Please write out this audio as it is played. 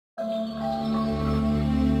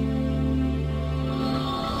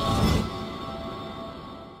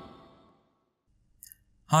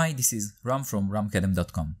Hi, this is Ram from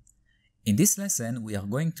ramacademy.com. In this lesson, we are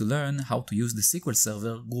going to learn how to use the SQL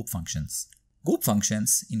Server group functions. Group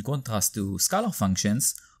functions, in contrast to scalar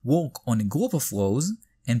functions, work on a group of rows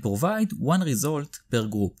and provide one result per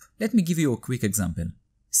group. Let me give you a quick example.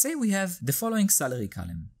 Say we have the following salary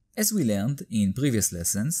column. As we learned in previous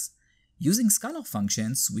lessons, using scalar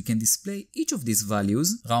functions, we can display each of these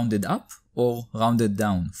values rounded up or rounded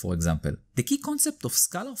down, for example. The key concept of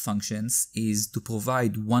scalar functions is to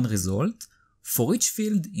provide one result for each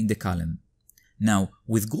field in the column. Now,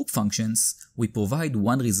 with group functions, we provide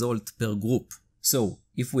one result per group. So,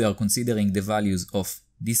 if we are considering the values of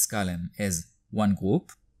this column as one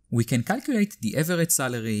group, we can calculate the average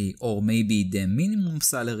salary or maybe the minimum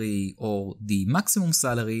salary or the maximum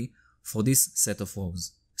salary for this set of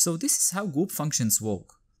rows. So this is how group functions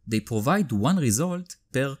work. They provide one result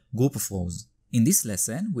per group of rows. In this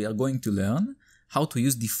lesson, we are going to learn how to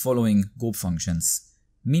use the following group functions: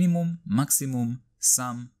 minimum, maximum,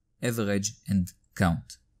 sum, average, and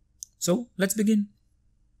count. So let's begin.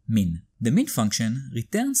 Min. The min function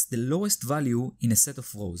returns the lowest value in a set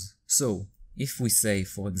of rows. So if we say,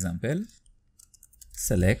 for example,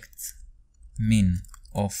 select min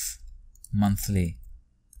of monthly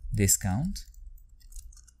discount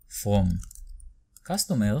from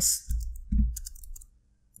customers,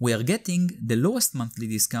 we are getting the lowest monthly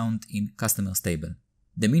discount in customers table.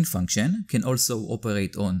 The min function can also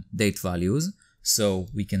operate on date values, so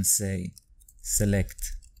we can say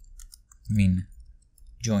select min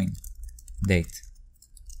join date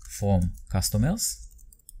from customers,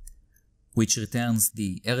 which returns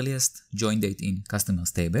the earliest join date in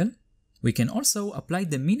customers table. We can also apply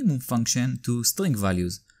the minimum function to string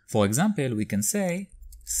values. For example, we can say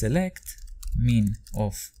select min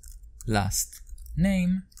of last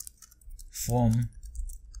name from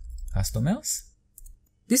customers.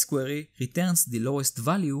 This query returns the lowest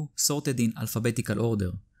value sorted in alphabetical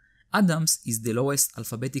order. Adams is the lowest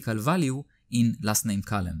alphabetical value in last name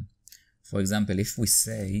column. For example, if we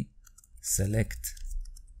say select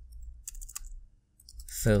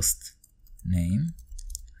first name,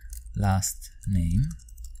 last name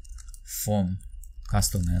from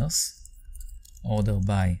customers, order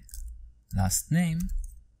by last name,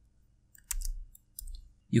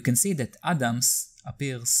 you can see that Adams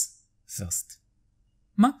appears first.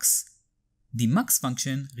 Max. The max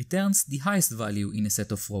function returns the highest value in a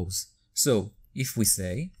set of rows. So if we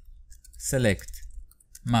say select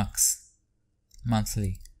max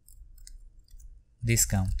monthly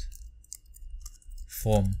discount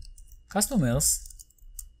from customers,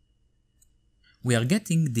 we are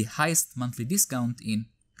getting the highest monthly discount in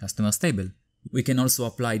customers table. We can also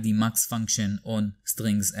apply the max function on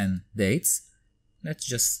strings and dates. Let's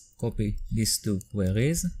just copy these two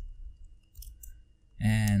queries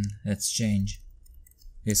and let's change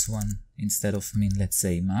this one. Instead of min, let's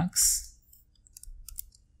say max.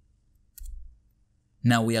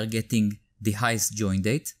 Now we are getting the highest join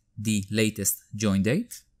date, the latest join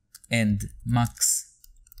date, and max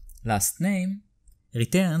last name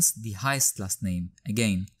returns the highest last name,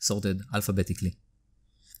 again sorted alphabetically.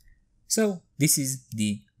 So this is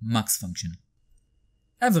the max function.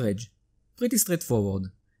 Average. Pretty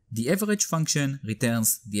straightforward. The average function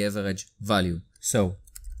returns the average value. So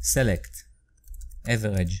select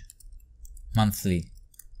average monthly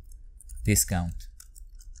discount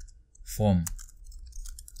from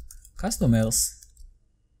customers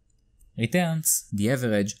returns the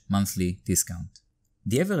average monthly discount.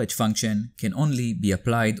 The average function can only be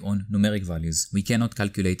applied on numeric values. We cannot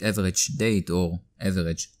calculate average date or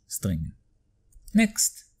average string.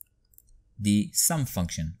 Next, the sum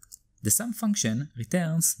function. The sum function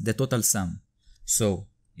returns the total sum. So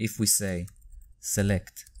if we say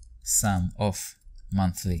select sum of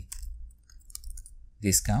monthly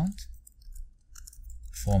discount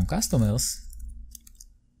from customers,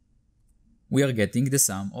 we are getting the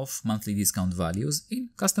sum of monthly discount values in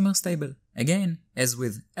customers table. Again, as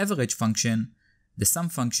with average function, the sum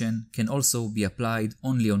function can also be applied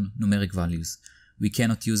only on numeric values. We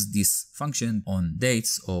cannot use this function on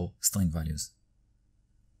dates or string values.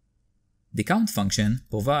 The count function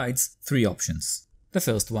provides three options. The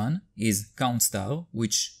first one is count star,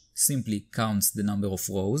 which simply counts the number of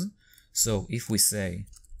rows. So if we say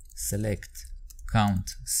select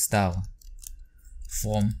count star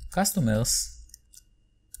from customers,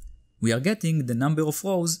 we are getting the number of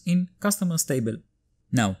rows in customers table.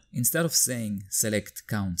 Now, instead of saying select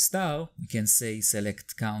count star, we can say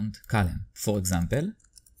select count column. For example,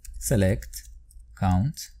 select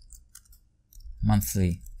count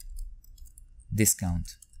monthly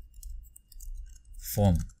discount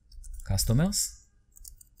from customers.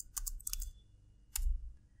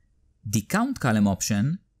 The count column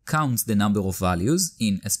option counts the number of values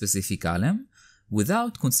in a specific column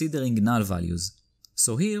without considering null values.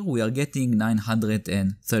 So here we are getting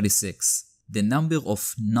 936, the number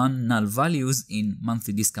of non-null values in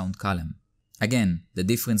monthly discount column. Again, the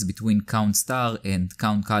difference between count star and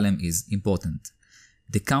count column is important.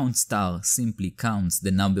 The count star simply counts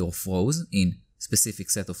the number of rows in specific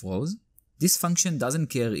set of rows. This function doesn't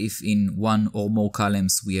care if in one or more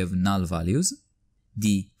columns we have null values.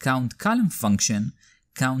 The count column function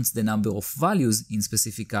counts the number of values in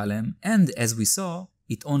specific column, and as we saw,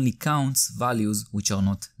 it only counts values which are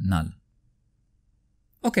not null.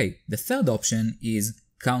 Okay, the third option is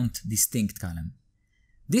count distinct column.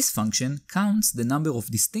 This function counts the number of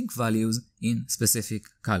distinct values in specific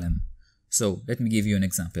column. So let me give you an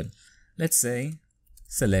example. Let's say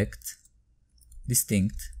select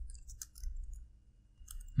distinct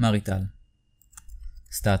marital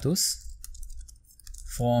status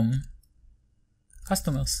from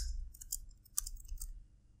customers.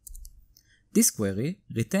 This query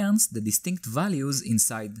returns the distinct values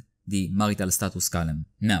inside the marital status column.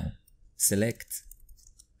 Now, select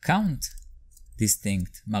count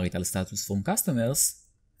distinct marital status from customers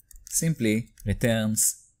simply returns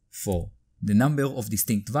 4, the number of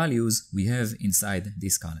distinct values we have inside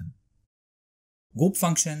this column. Group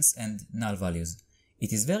functions and null values.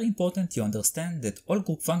 It is very important to understand that all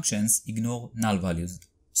group functions ignore null values.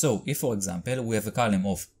 So, if for example we have a column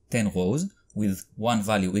of 10 rows with one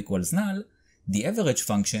value equals null, the average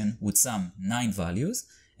function would sum 9 values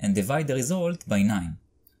and divide the result by 9.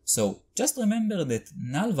 So, just remember that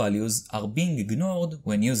null values are being ignored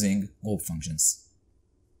when using group functions.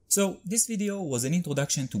 So, this video was an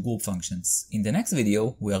introduction to group functions. In the next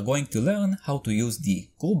video, we are going to learn how to use the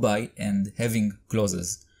group by and having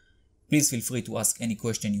clauses. Please feel free to ask any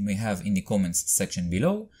question you may have in the comments section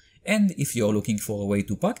below, and if you are looking for a way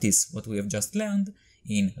to practice what we have just learned,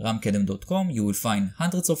 in ramkedem.com you will find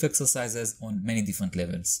hundreds of exercises on many different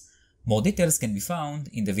levels. More details can be found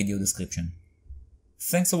in the video description.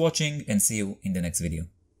 Thanks for watching and see you in the next video.